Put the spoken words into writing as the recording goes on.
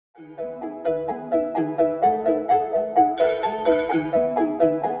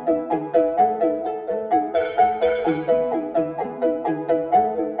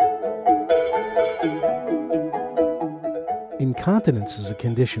Incontinence is a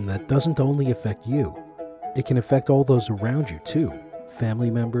condition that doesn't only affect you, it can affect all those around you too. Family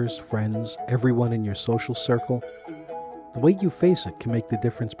members, friends, everyone in your social circle. The way you face it can make the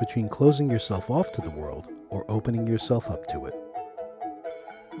difference between closing yourself off to the world or opening yourself up to it.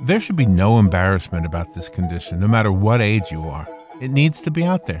 There should be no embarrassment about this condition, no matter what age you are. It needs to be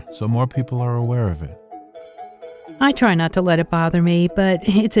out there so more people are aware of it. I try not to let it bother me, but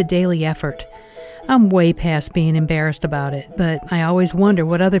it's a daily effort. I'm way past being embarrassed about it, but I always wonder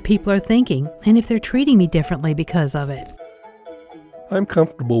what other people are thinking and if they're treating me differently because of it. I'm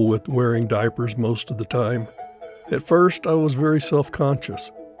comfortable with wearing diapers most of the time. At first, I was very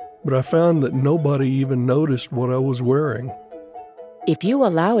self-conscious, but I found that nobody even noticed what I was wearing. If you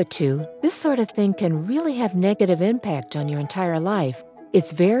allow it to, this sort of thing can really have negative impact on your entire life.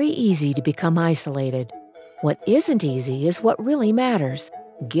 It's very easy to become isolated. What isn't easy is what really matters.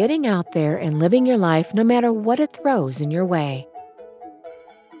 Getting out there and living your life no matter what it throws in your way.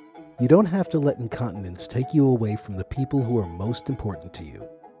 You don't have to let incontinence take you away from the people who are most important to you.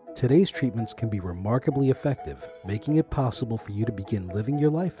 Today's treatments can be remarkably effective, making it possible for you to begin living your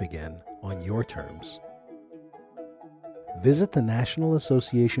life again on your terms. Visit the National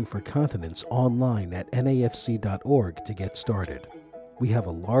Association for Continence online at nafc.org to get started. We have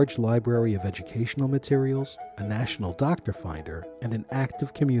a large library of educational materials, a national doctor finder, and an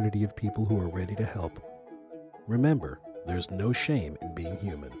active community of people who are ready to help. Remember, there's no shame in being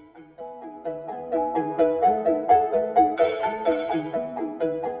human.